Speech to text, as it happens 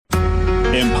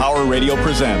Empower Radio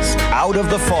presents Out of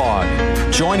the Fog.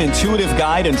 Join intuitive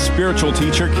guide and spiritual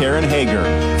teacher Karen Hager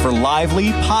for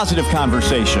lively, positive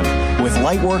conversation with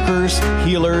light workers,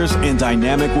 healers, and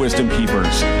dynamic wisdom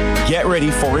keepers. Get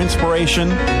ready for inspiration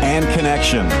and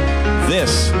connection.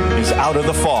 This is Out of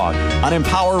the Fog on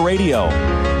Empower Radio.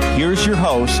 Here's your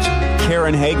host,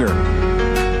 Karen Hager.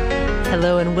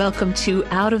 Hello and welcome to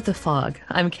Out of the Fog.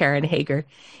 I'm Karen Hager.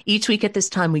 Each week at this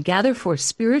time, we gather for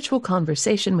spiritual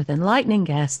conversation with enlightening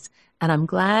guests, and I'm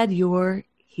glad you're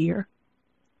here.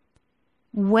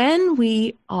 When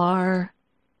we are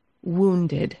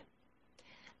wounded,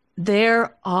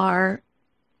 there are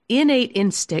innate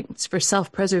instincts for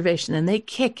self-preservation, and they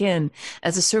kick in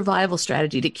as a survival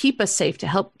strategy to keep us safe, to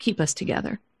help keep us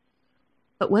together.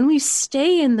 But when we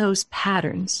stay in those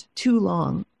patterns too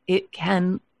long, it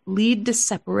can lead to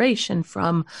separation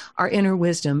from our inner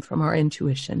wisdom, from our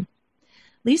intuition.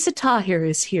 Lisa Tahir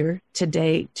is here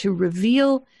today to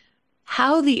reveal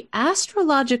how the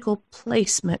astrological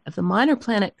placement of the minor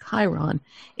planet Chiron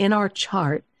in our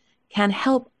chart can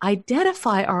help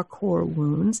identify our core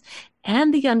wounds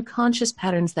and the unconscious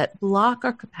patterns that block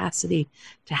our capacity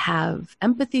to have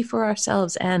empathy for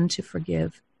ourselves and to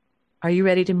forgive. Are you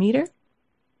ready to meet her?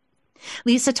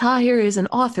 Lisa Tahir is an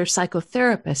author,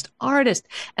 psychotherapist, artist,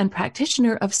 and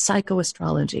practitioner of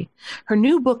psychoastrology. Her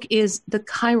new book is The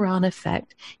Chiron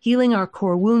Effect, Healing Our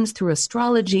Core Wounds Through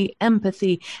Astrology,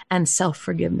 Empathy, and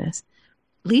Self-Forgiveness.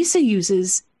 Lisa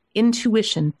uses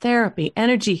intuition, therapy,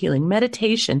 energy healing,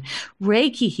 meditation,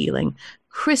 Reiki healing,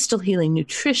 crystal healing,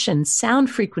 nutrition, sound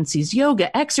frequencies,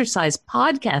 yoga, exercise,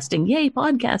 podcasting,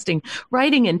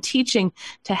 writing, and teaching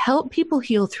to help people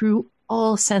heal through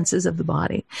all senses of the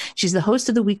body. She's the host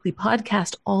of the weekly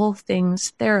podcast, All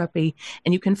Things Therapy,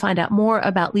 and you can find out more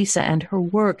about Lisa and her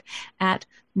work at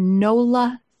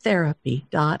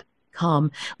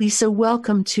nolatherapy.com. Lisa,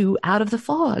 welcome to Out of the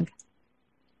Fog.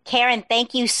 Karen,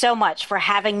 thank you so much for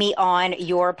having me on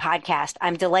your podcast.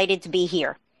 I'm delighted to be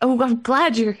here. Oh, I'm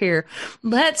glad you're here.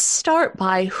 Let's start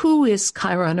by who is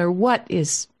Chiron, or what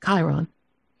is Chiron?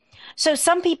 So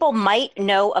some people might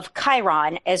know of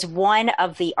Chiron as one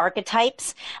of the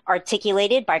archetypes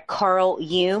articulated by Carl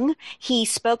Jung. He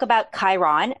spoke about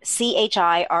Chiron,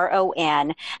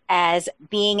 Chiron, as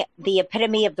being the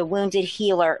epitome of the wounded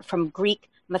healer from Greek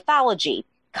mythology.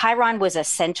 Chiron was a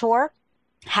centaur,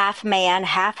 half man,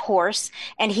 half horse,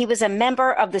 and he was a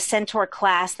member of the centaur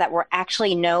class that were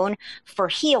actually known for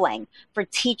healing, for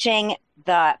teaching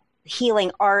the healing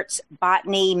arts,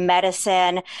 botany,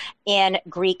 medicine in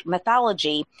Greek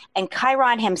mythology. And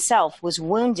Chiron himself was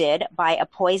wounded by a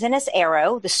poisonous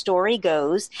arrow, the story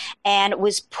goes, and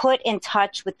was put in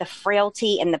touch with the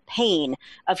frailty and the pain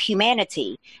of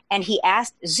humanity. And he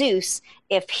asked Zeus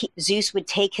if Zeus would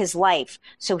take his life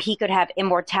so he could have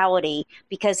immortality,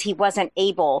 because he wasn't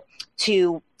able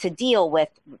to deal with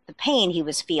the pain he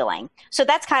was feeling. So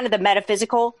that's kind of the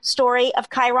metaphysical story of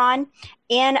Chiron.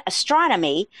 In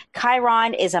astronomy,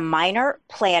 Chiron is a minor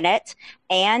planet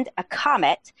and a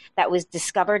comet that was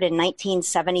discovered in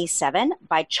 1977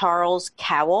 by Charles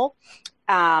Cowell.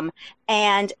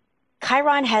 And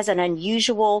Chiron has an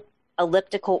unusual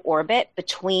elliptical orbit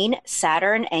between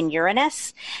Saturn and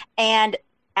Uranus. And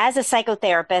as a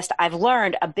psychotherapist, I've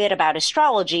learned a bit about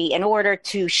astrology in order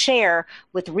to share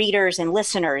with readers and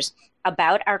listeners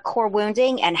about our core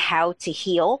wounding and how to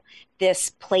heal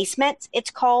this placement,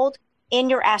 it's called, in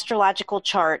your astrological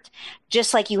chart.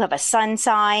 Just like you have a sun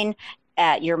sign,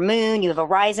 your moon, you have a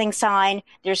rising sign,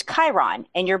 there's Chiron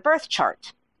in your birth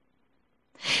chart.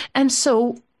 And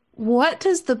so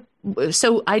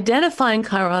so identifying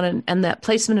Chiron and that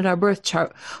placement in our birth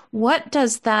chart, what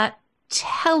does that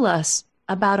tell us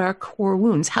about our core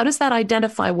wounds? How does that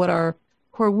identify what our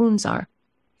core wounds are?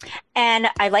 And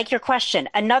I like your question.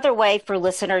 Another way for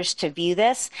listeners to view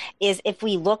this is if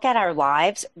we look at our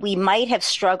lives, we might have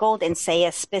struggled in, say,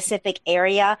 a specific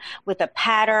area with a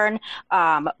pattern,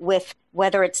 with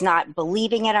whether it's not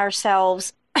believing in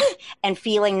ourselves and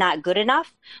feeling not good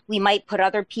enough. We might put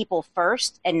other people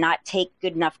first and not take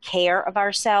good enough care of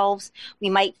ourselves. We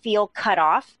might feel cut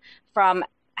off from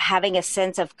having a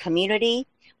sense of community.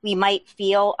 We might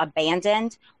feel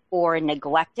abandoned or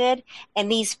neglected,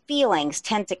 and these feelings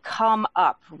tend to come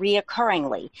up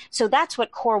reoccurringly. So that's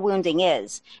what core wounding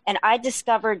is. And I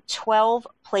discovered 12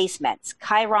 placements.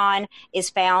 Chiron is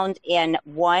found in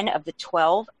one of the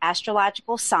 12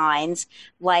 astrological signs,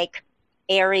 like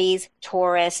Aries,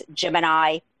 Taurus,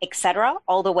 Gemini, etc.,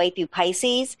 all the way through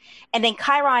Pisces. And then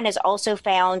Chiron is also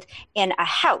found in a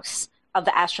house of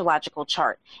the astrological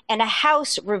chart. And a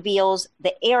house reveals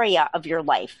the area of your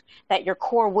life that your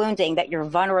core wounding, that your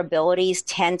vulnerabilities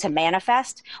tend to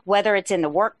manifest, whether it's in the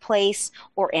workplace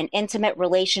or in intimate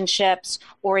relationships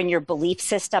or in your belief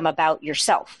system about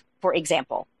yourself, for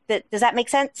example. Does that make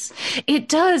sense? It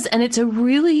does. And it's a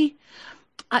really,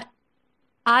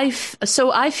 I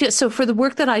feel, so for the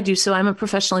work that I do, so I'm a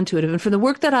professional intuitive, and for the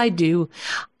work that I do,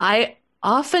 I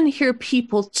often hear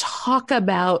people talk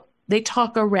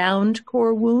around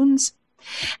core wounds.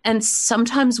 And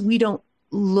sometimes we don't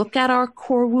look at our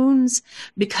core wounds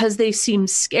because they seem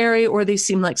scary, or they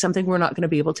seem like something we're not going to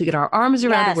be able to get our arms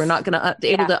around, or we're not going to be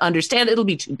able to understand. It'll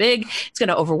be too big. It's going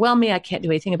to overwhelm me. I can't do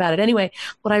anything about it anyway.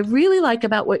 What I really like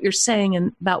about what you're saying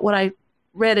and about what I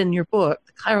read in your book,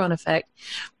 The Chiron Effect,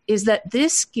 is that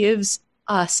this gives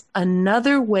us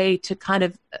another way to kind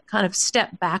of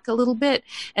step back a little bit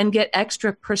and get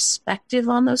extra perspective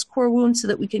on those core wounds so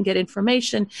that we can get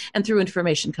information, and through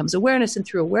information comes awareness, and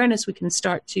through awareness we can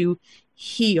start to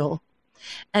heal.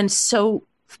 And so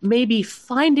maybe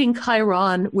finding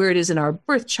Chiron where it is in our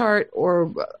birth chart,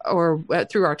 or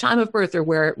through our time of birth, or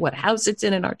what house it's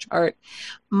in our chart,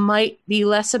 might be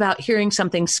less about hearing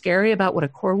something scary about what a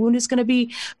core wound is going to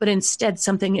be, but instead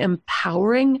something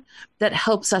empowering that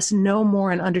helps us know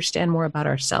more and understand more about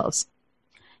ourselves.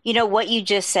 You know, what you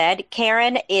just said,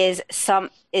 Karen, is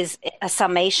a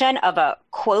summation of a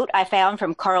quote I found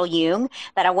from Carl Jung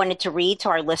that I wanted to read to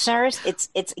our listeners. It's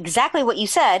exactly what you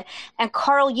said. And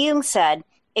Carl Jung said,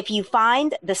 if you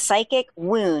find the psychic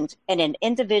wound in an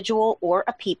individual or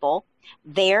a people,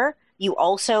 there you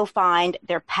also find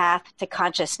their path to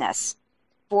consciousness.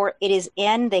 For it is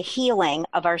in the healing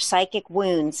of our psychic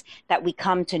wounds that we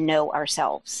come to know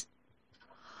ourselves.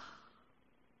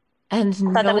 And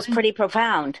I thought that was pretty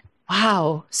profound.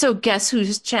 Wow. So guess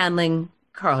who's channeling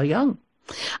Carl Jung?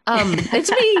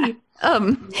 It's me.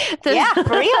 Yeah,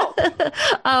 for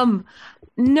real.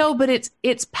 No, but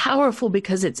it's powerful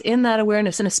because it's in that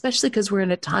awareness, and especially because we're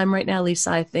in a time right now, Lisa,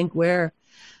 I think, where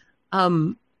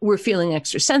we're feeling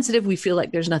extra sensitive. We feel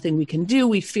like there's nothing we can do.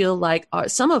 We feel like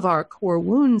some of our core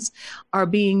wounds are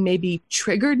being maybe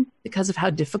triggered because of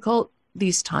how difficult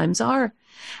these times are.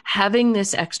 Having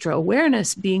this extra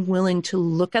awareness, being willing to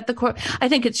look at the core. I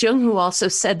think it's Jung who also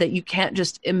said that you can't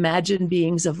just imagine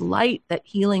beings of light, that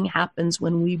healing happens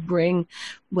when we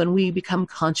become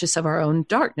conscious of our own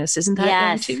darkness. Isn't that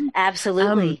yes, too?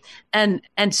 Absolutely. And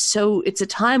so it's a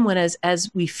time when as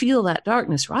we feel that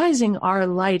darkness rising, our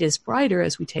light is brighter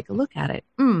as we take a look at it.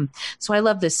 So I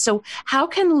love this. So how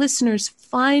can listeners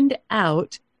find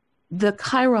out the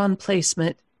Chiron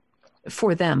placement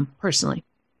for them personally?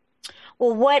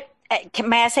 Well,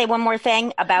 may I say one more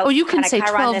thing about? Oh, you can say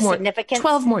Chiron,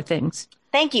 12 more things.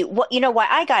 Thank you. Well, you know why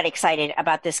I got excited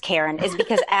about this, Karen, is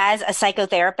because as a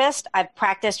psychotherapist, I've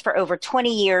practiced for over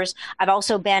 20 years. I've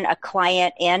also been a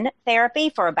client in therapy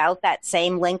for about that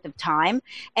same length of time.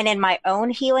 And in my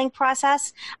own healing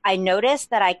process, I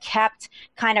noticed that I kept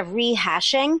kind of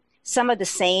rehashing some of the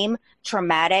same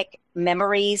traumatic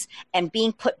memories and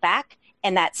being put back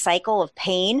in that cycle of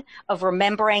pain, of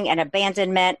remembering an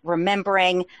abandonment,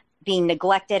 remembering being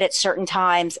neglected at certain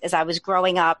times as I was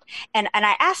growing up. And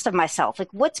I asked of myself,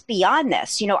 like, what's beyond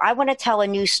this? You know, I want to tell a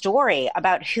new story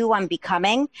about who I'm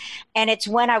becoming. And it's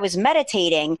when I was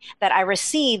meditating that I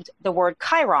received the word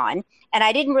Chiron. And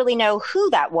I didn't really know who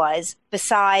that was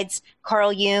besides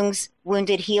Carl Jung's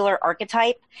wounded healer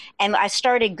archetype. And I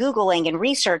started Googling and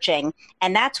researching.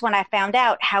 And that's when I found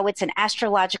out how it's an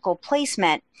astrological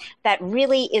placement that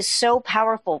really is so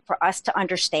powerful for us to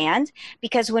understand.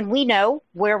 Because when we know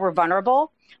where we're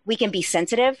vulnerable, we can be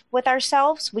sensitive with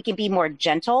ourselves. We can be more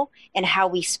gentle in how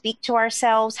we speak to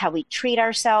ourselves, how we treat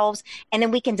ourselves. And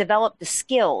then we can develop the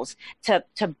skills to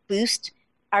boost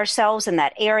ourselves in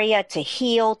that area, to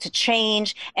heal, to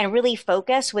change, and really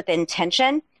focus with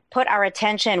intention, put our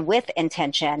attention with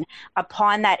intention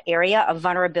upon that area of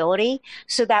vulnerability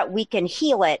so that we can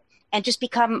heal it and just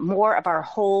become more of our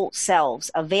whole selves,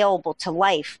 available to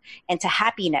life and to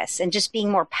happiness, and just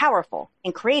being more powerful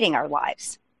in creating our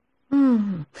lives.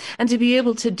 And to be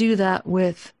able to do that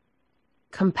with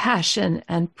compassion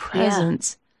and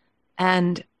presence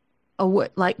and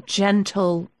like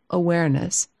gentle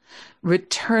awareness,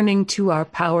 returning to our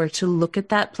power to look at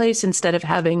that place instead of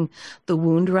having the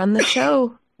wound run the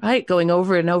show, right? Going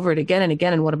over and over it again and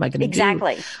again. And what am I going to do?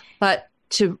 Exactly. But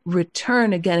to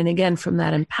return again and again from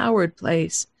that empowered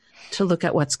place to look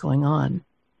at what's going on.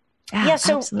 Yeah,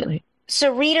 absolutely.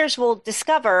 So readers will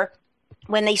discover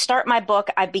when they start my book,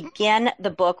 I begin the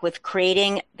book with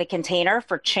creating the container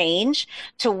for change,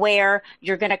 to where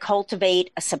you're going to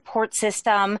cultivate a support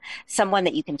system, someone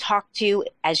that you can talk to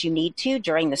as you need to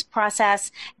during this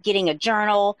process, getting a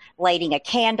journal, lighting a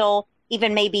candle,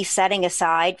 even maybe setting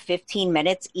aside 15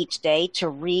 minutes each day to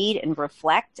read and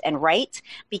reflect and write,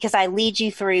 because I lead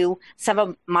you through some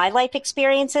of my life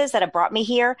experiences that have brought me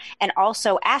here, and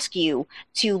also ask you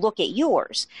to look at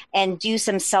yours and do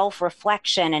some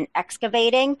self-reflection and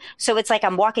excavating. So it's like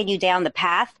I'm walking you down the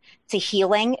path to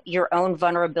healing your own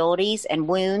vulnerabilities and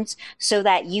wounds, so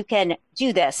that you can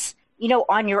do this,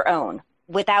 on your own,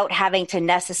 without having to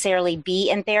necessarily be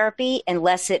in therapy,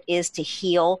 unless it is to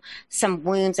heal some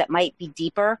wounds that might be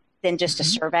deeper than just a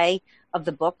survey of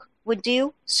the book would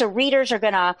do. So readers are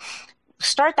going to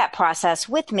start that process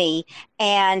with me,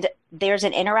 and there's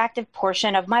an interactive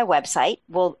portion of my website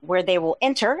where they will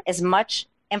enter as much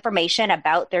information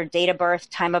about their date of birth,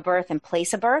 time of birth, and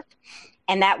place of birth.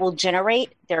 And that will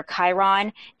generate their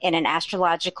Chiron in an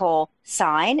astrological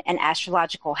sign, an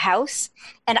astrological house.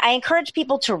 And I encourage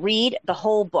people to read the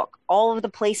whole book, all of the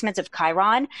placements of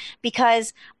Chiron,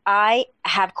 because I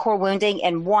have core wounding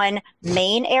in one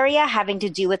main area having to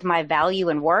do with my value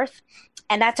and worth.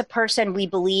 And that's a person we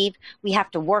believe we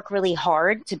have to work really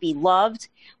hard to be loved.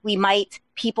 We might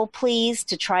people please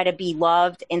to try to be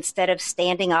loved instead of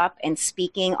standing up and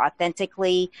speaking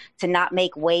authentically to not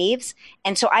make waves.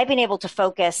 And so I've been able to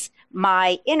focus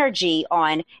my energy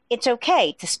on, it's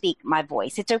okay to speak my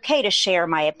voice. It's okay to share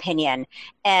my opinion.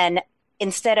 And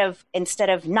instead of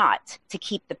not, to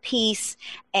keep the peace.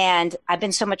 And I've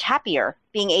been so much happier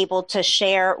being able to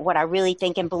share what I really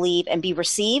think and believe and be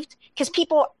received, because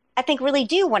people, I think, really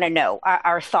do want to know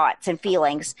our thoughts and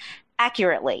feelings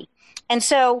accurately. And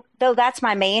so, though that's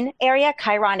my main area,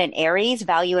 Chiron and Aries,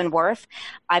 value and worth,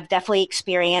 I've definitely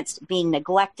experienced being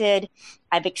neglected.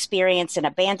 I've experienced an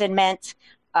abandonment,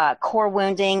 core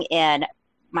wounding in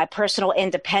my personal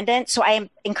independence. So I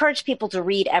encourage people to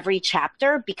read every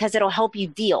chapter, because it'll help you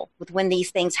deal with when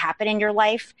these things happen in your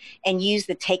life, and use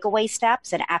the takeaway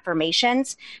steps and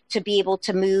affirmations to be able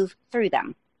to move through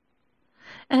them.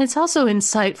 And it's also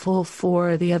insightful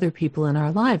for the other people in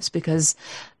our lives, because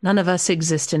none of us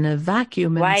exist in a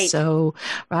vacuum. And right. So,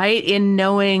 right, in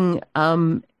knowing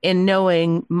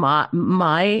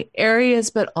my areas,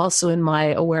 but also in my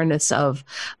awareness of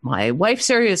my wife's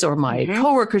areas, or my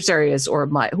coworkers' areas, or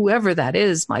my whoever that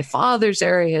is, my father's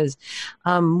areas,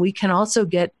 we can also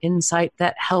get insight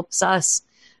that helps us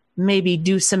maybe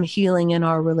do some healing in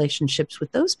our relationships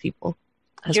with those people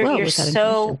as well. You're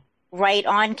so right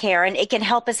on, Karen. It can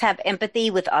help us have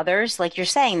empathy with others, like you're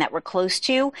saying, that we're close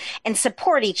to, and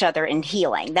support each other in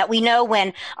healing. That we know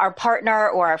when our partner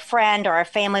or our friend or our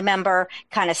family member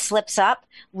kind of slips up,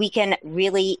 we can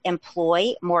really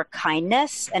employ more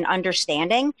kindness and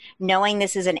understanding, knowing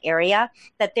this is an area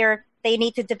that they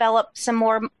need to develop some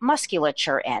more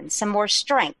musculature in, some more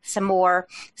strength, some more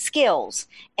skills.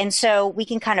 And so we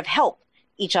can kind of help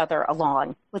each other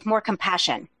along with more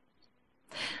compassion.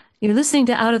 You're listening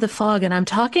to Out of the Fog, and I'm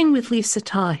talking with Lisa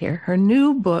Ta here. Her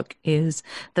new book is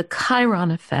The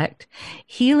Chiron Effect,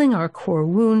 Healing Our Core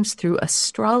Wounds Through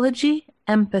Astrology,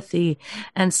 Empathy,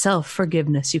 and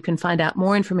Self-Forgiveness. You can find out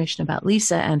more information about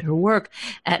Lisa and her work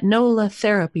at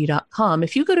nolatherapy.com.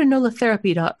 If you go to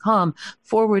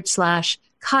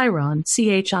nolatherapy.com/Chiron,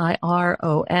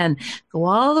 Chiron, go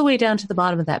all the way down to the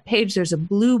bottom of that page. There's a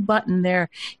blue button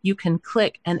there. You can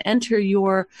click and enter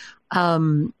your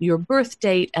birth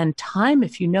date and time,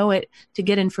 if you know it, to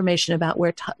get information about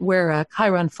where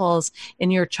Chiron falls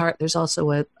in your chart. There's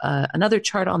also another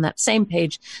chart on that same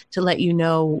page to let you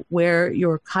know where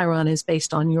your Chiron is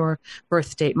based on your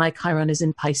birth date. My Chiron is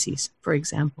in Pisces, for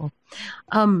example.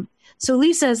 So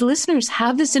Lisa, as listeners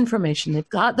have this information, they've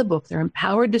got the book, they're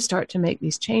empowered to start to make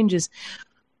these changes.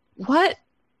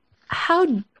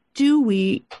 How do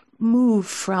we move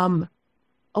from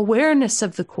awareness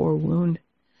of the core wound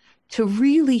to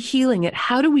really healing it?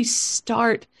 How do we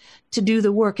start to do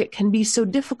the work? It can be so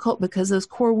difficult because those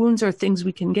core wounds are things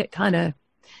we can get kind of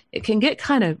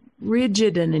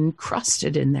rigid and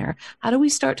encrusted in there. How do we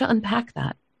start to unpack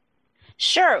that?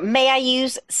 Sure. May I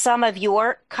use some of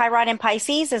your Chiron and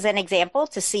Pisces as an example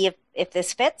to see if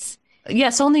this fits?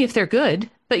 Yes, only if they're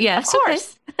good. But yes, of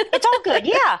course. Okay. It's all good.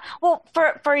 Yeah. Well,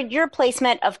 for your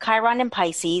placement of Chiron and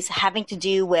Pisces having to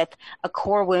do with a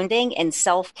core wounding and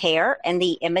self-care and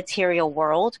the immaterial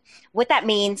world, what that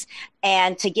means,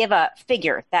 and to give a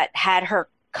figure that had her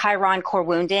Chiron core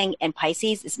wounding in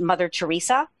Pisces is Mother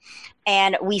Teresa.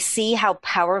 And we see how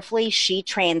powerfully she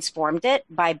transformed it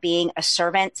by being a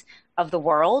servant of the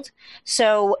world.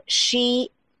 So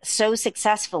she so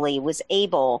successfully was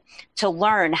able to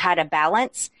learn how to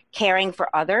balance caring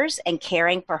for others and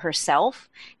caring for herself.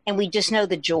 And we just know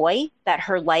the joy that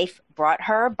her life brought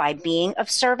her by being of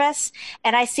service.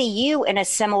 And I see you in a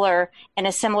similar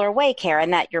way,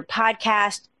 Karen, that your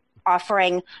podcast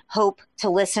offering hope to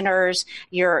listeners,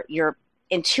 your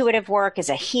intuitive work as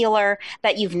a healer,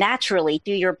 that you've naturally,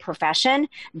 through your profession,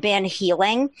 been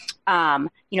healing,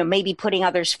 maybe putting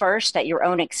others first at your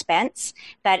own expense.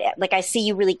 That, like, I see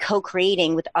you really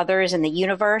co-creating with others in the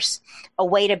universe, a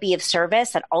way to be of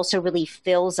service that also really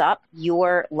fills up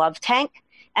your love tank.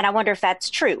 And I wonder if that's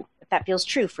true, if that feels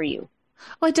true for you.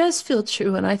 Well, it does feel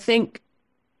true. And I think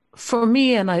for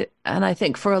me, and I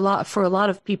think for a lot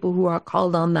of people who are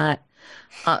called on that,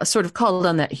 called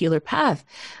on that healer path,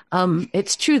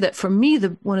 it's true that for me,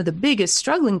 one of the biggest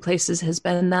struggling places has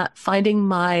been that finding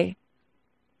my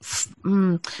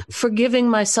forgiving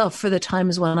myself for the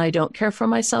times when I don't care for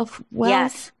myself well.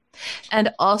 Yes.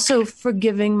 And also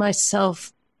forgiving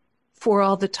myself for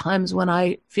all the times when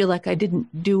I feel like I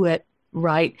didn't do it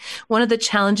right. One of the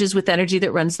challenges with energy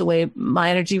that runs the way my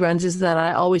energy runs is that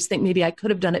I always think maybe I could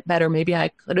have done it better. Maybe I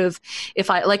could have,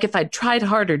 if I'd tried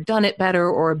harder, done it better,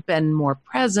 or been more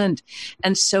present.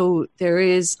 And so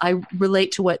I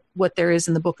relate to what there is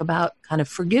in the book about kind of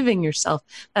forgiving yourself.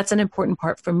 That's an important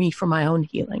part for me for my own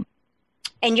healing.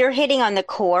 And you're hitting on the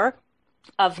core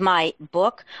of my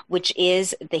book, which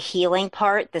is the healing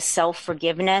part, the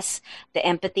self-forgiveness, the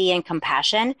empathy and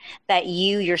compassion, that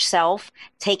you yourself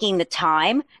taking the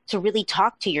time to really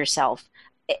talk to yourself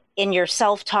in your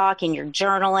self-talk, in your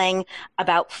journaling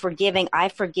about forgiving. I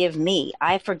forgive me.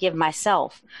 I forgive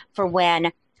myself for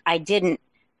when I didn't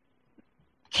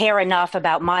care enough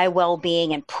about my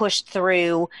well-being and pushed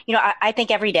through. I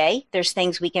think every day there's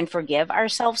things we can forgive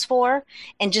ourselves for,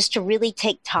 and just to really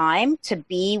take time to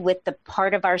be with the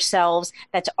part of ourselves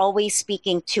that's always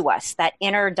speaking to us, that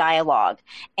inner dialogue,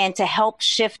 and to help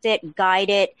shift it, guide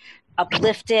it,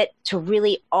 uplift it, to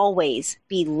really always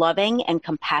be loving and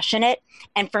compassionate.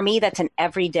 And for me, that's an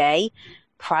everyday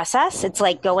process. It's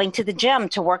like going to the gym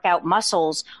to work out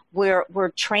muscles. We're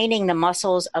training the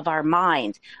muscles of our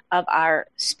mind, of our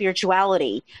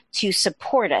spirituality, to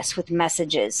support us with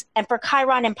messages. And for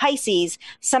Chiron and Pisces,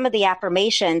 some of the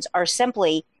affirmations are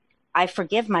simply, I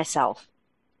forgive myself.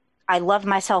 I love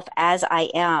myself as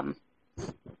I am.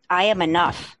 I am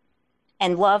enough.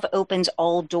 And love opens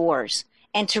all doors.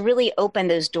 And to really open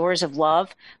those doors of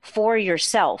love for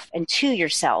yourself and to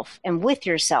yourself and with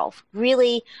yourself,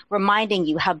 really reminding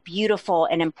you how beautiful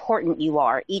and important you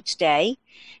are each day,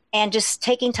 and just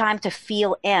taking time to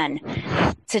feel in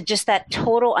to just that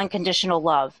total unconditional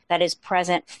love that is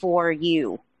present for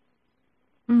you.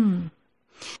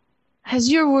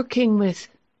 As you're working with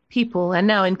people, and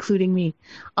now including me,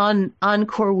 on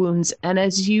core wounds, and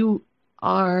as you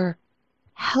are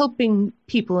helping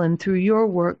people and through your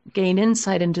work gain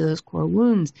insight into those core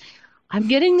wounds, I'm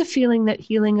getting the feeling that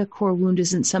healing a core wound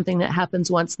isn't something that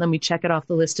happens once and then we check it off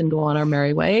the list and go on our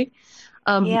merry way.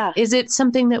 Is it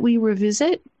something that we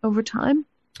revisit over time?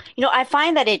 I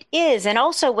find that it is. And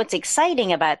also what's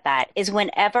exciting about that is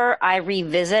whenever I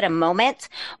revisit a moment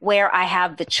where I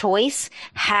have the choice,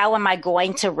 how am I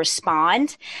going to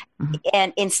respond?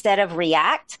 And instead of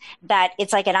react, that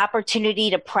it's like an opportunity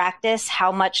to practice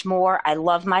how much more I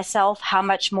love myself, how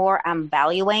much more I'm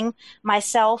valuing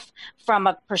myself from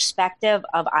a perspective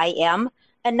of I am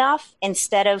enough,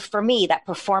 instead of, for me, that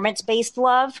performance-based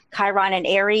love, Chiron and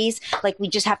Aries, like we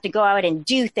just have to go out and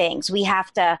do things. We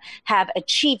have to have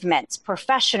achievements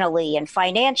professionally and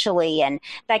financially, and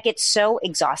that gets so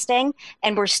exhausting,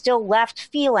 and we're still left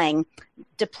feeling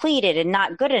depleted and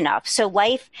not good enough. So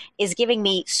life is giving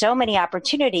me so many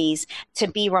opportunities to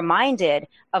be reminded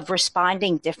of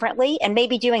responding differently and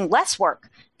maybe doing less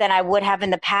work than I would have in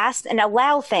the past, and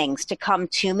allow things to come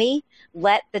to me.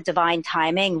 Let the divine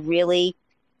timing really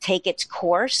take its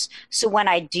course. So when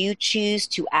I do choose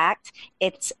to act,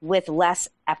 it's with less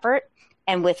effort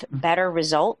and with better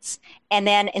results. And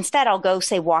then instead I'll go,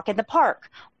 say, walk in the park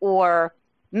or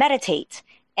meditate.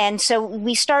 And so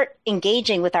we start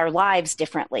engaging with our lives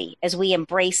differently as we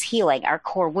embrace healing our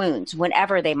core wounds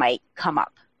whenever they might come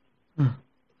up.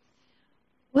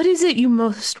 What is it you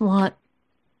most want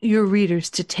your readers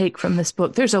to take from this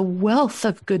book? There's a wealth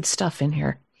of good stuff in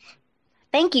here.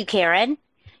 Thank you, Karen.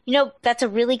 That's a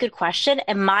really good question.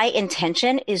 And my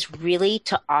intention is really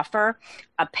to offer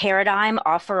a paradigm,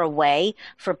 offer a way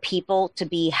for people to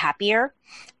be happier.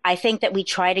 I think that we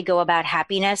try to go about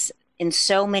happiness in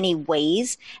so many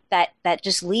ways that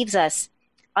just leaves us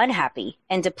unhappy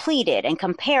and depleted and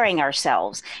comparing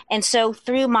ourselves. And so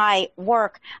through my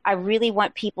work, I really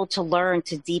want people to learn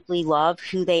to deeply love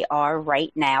who they are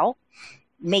right now,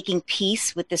 making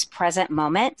peace with this present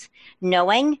moment,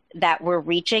 knowing that we're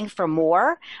reaching for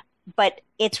more, but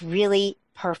it's really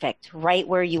perfect right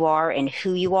where you are and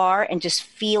who you are, and just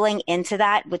feeling into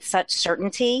that with such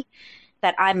certainty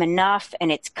that I'm enough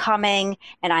and it's coming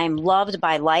and I'm loved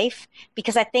by life.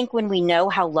 Because I think when we know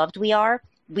how loved we are,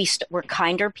 we're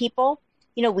kinder people.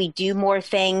 You know, we do more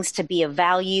things to be of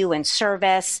value and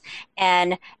service,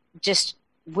 and just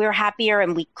we're happier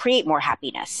and we create more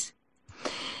happiness.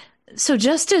 So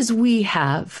just as we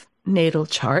have natal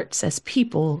charts as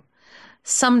people,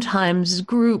 sometimes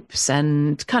groups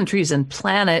and countries and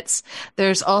planets,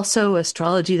 there's also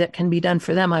astrology that can be done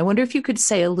for them. I wonder if you could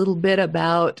say a little bit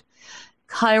about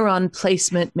Chiron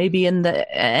placement, maybe in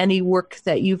any work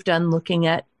that you've done looking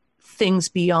at things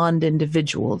beyond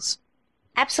individuals.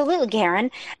 Absolutely, Karen.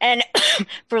 And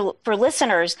for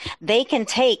listeners, they can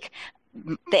take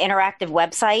the interactive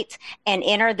website and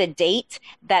enter the date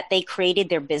that they created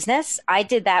their business. I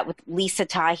did that with Lisa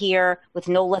Tahir with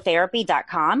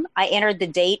nolatherapy.com. I entered the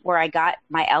date where I got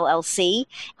my LLC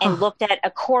and looked at a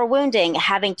core wounding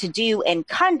having to do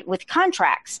with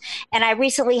contracts. And I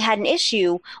recently had an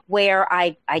issue where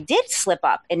I did slip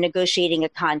up in negotiating a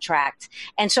contract.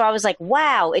 And so I was like,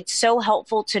 wow, it's so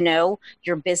helpful to know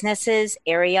your business's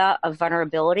area of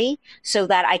vulnerability so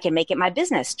that I can make it my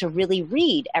business to really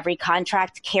read every contract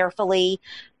carefully.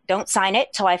 Don't sign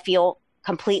it till I feel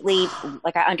completely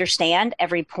like I understand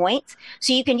every point.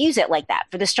 So you can use it like that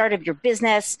for the start of your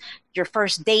business, your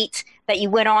first date that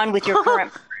you went on with your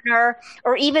current partner,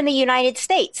 or even the United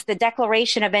States. The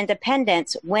Declaration of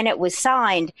Independence, when it was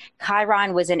signed,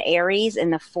 Chiron was in Aries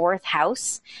in the 4th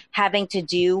house, having to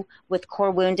do with core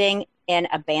wounding and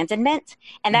abandonment.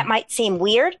 And that might seem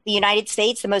weird. The United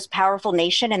States, the most powerful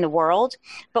nation in the world,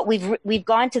 but we've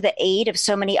gone to the aid of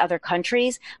so many other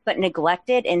countries, but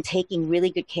neglected in taking really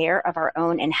good care of our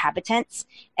own inhabitants,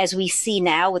 as we see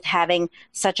now with having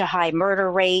such a high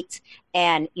murder rate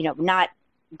and, you know, not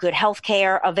good health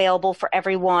care available for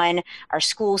everyone, our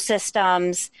school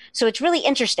systems. So it's really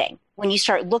interesting when you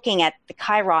start looking at the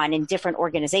Chiron in different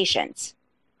organizations.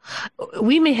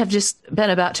 We may have just been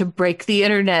about to break the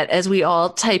internet as we all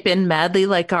type in madly,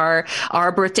 like our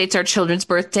birth dates, our children's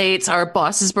birth dates, our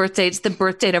boss's birth dates, the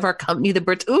birth date of our company,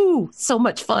 ooh, so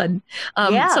much fun.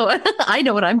 So I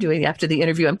know what I'm doing after the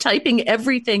interview. I'm typing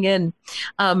everything in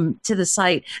to the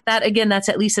site. That again, that's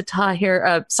at Lisa Tahir,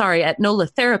 at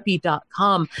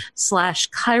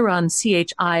nolatherapy.com/Chiron,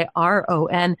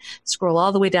 CHIRON. Scroll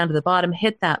all the way down to the bottom,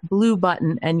 hit that blue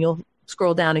button, and you'll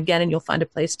scroll down again and you'll find a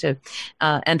place to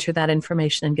enter that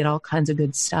information and get all kinds of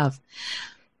good stuff.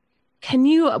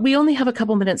 We only have a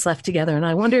couple minutes left together, and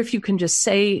I wonder if you can just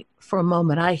say for a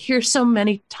moment, I hear so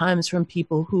many times from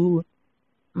people who,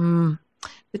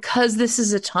 because this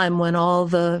is a time when all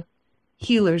the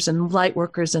healers and light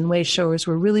workers and way showers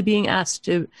were really being asked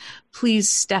to please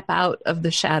step out of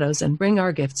the shadows and bring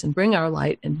our gifts and bring our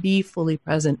light and be fully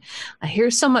present. I hear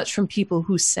so much from people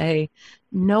who say,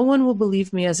 no one will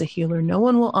believe me as a healer. No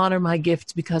one will honor my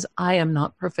gifts because I am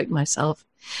not perfect myself,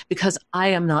 because I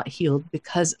am not healed,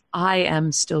 because I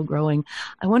am still growing.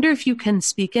 I wonder if you can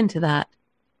speak into that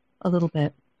a little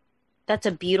bit. That's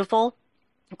a beautiful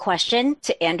question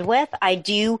to end with. I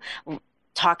do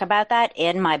talk about that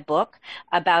in my book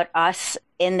about us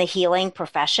in the healing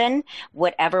profession,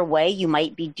 whatever way you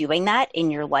might be doing that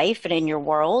in your life and in your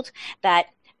world, that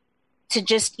to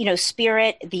just,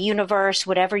 spirit, the universe,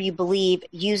 whatever you believe,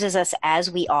 uses us as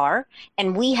we are.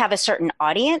 And we have a certain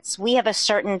audience. We have a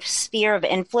certain sphere of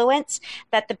influence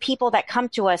that the people that come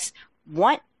to us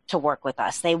want to work with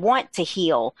us. They want to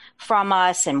heal from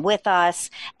us and with us.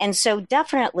 And so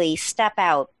definitely step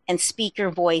out and speak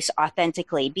your voice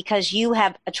authentically, because you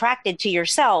have attracted to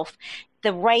yourself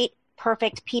the right,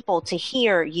 perfect people to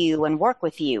hear you and work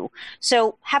with you.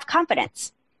 So have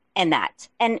confidence in that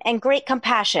and great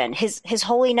compassion. His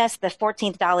Holiness, the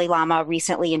 14th Dalai Lama,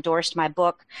 recently endorsed my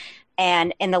book.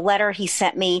 And in the letter he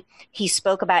sent me, he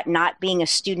spoke about not being a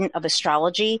student of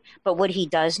astrology, but what he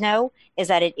does know is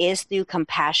that it is through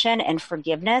compassion and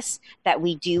forgiveness that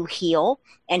we do heal.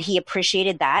 And he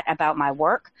appreciated that about my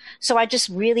work. So I just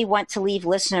really want to leave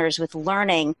listeners with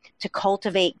learning to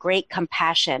cultivate great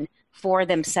compassion for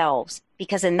themselves,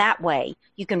 because in that way,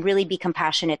 you can really be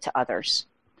compassionate to others.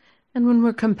 And when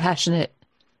we're compassionate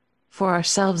for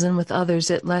ourselves and with others,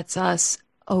 it lets us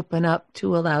open up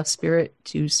to allow Spirit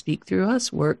to speak through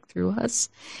us, work through us,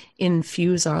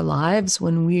 infuse our lives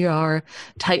when we are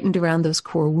tightened around those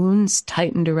core wounds,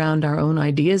 tightened around our own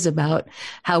ideas about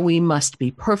how we must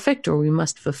be perfect or we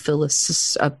must fulfill a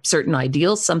certain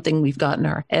ideal, something we've got in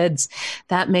our heads.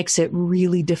 That makes it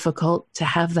really difficult to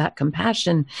have that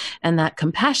compassion. And that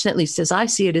compassion, at least as I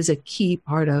see it, is a key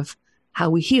part of how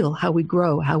we heal, how we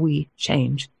grow, how we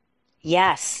change.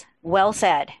 Yes, well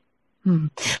said.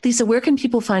 Lisa, where can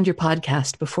people find your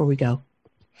podcast before we go?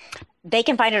 They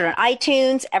can find it on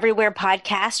iTunes, everywhere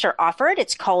podcasts are offered.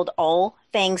 It's called All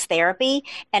Things Therapy.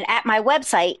 And at my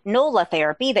website, NOLA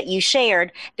Therapy, that you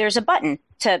shared, there's a button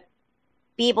to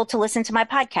be able to listen to my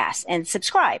podcast and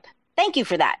subscribe. Thank you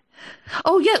for that.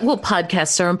 Oh, yeah. Well,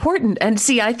 podcasts are important. And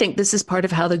see, I think this is part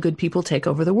of how the good people take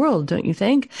over the world, don't you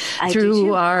think?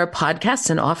 Through our podcasts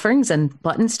and offerings and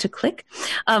buttons to click.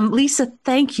 Lisa,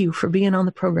 thank you for being on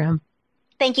the program.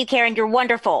 Thank you, Karen. You're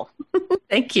wonderful.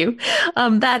 Thank you.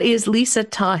 That is Lisa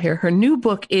Tahir. Her new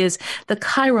book is The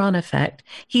Chiron Effect,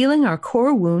 Healing Our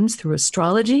Core Wounds Through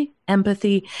Astrology,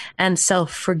 Empathy, and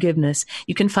Self-Forgiveness.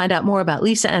 You can find out more about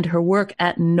Lisa and her work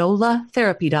at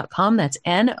nolatherapy.com. That's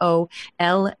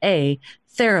NOLA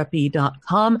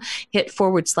therapy.com. Hit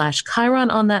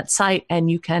 /Chiron on that site,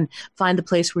 and you can find the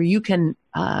place where you can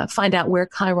find out where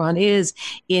Chiron is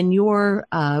in your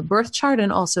birth chart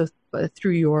and also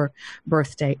through your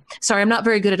birth date. Sorry, I'm not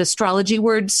very good at astrology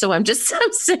words, so I'm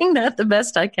saying that the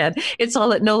best I can. It's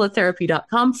all at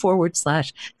nolatherapy.com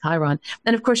 /Chiron.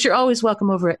 And of course, you're always welcome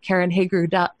over at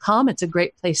KarenHager.com. It's a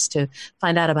great place to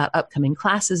find out about upcoming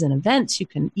classes and events. You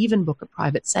can even book a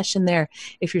private session there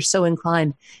if you're so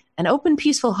inclined. And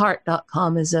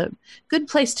openpeacefulheart.com is a good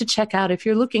place to check out if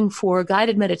you're looking for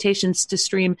guided meditations to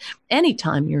stream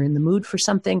anytime you're in the mood for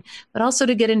something, but also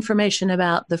to get information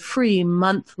about the free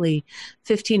monthly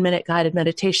 15-minute guided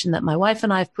meditation that my wife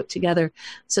and I have put together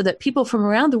so that people from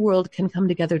around the world can come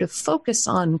together to focus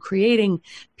on creating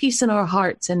peace in our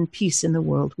hearts and peace in the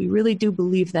world. We really do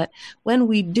believe that when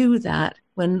we do that,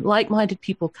 when like-minded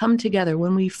people come together,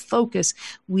 when we focus,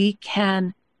 we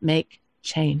can make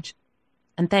change.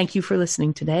 And thank you for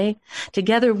listening today.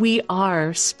 Together we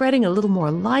are spreading a little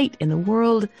more light in the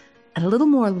world, and a little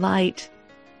more light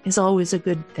is always a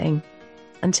good thing.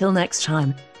 Until next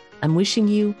time, I'm wishing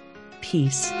you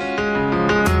peace.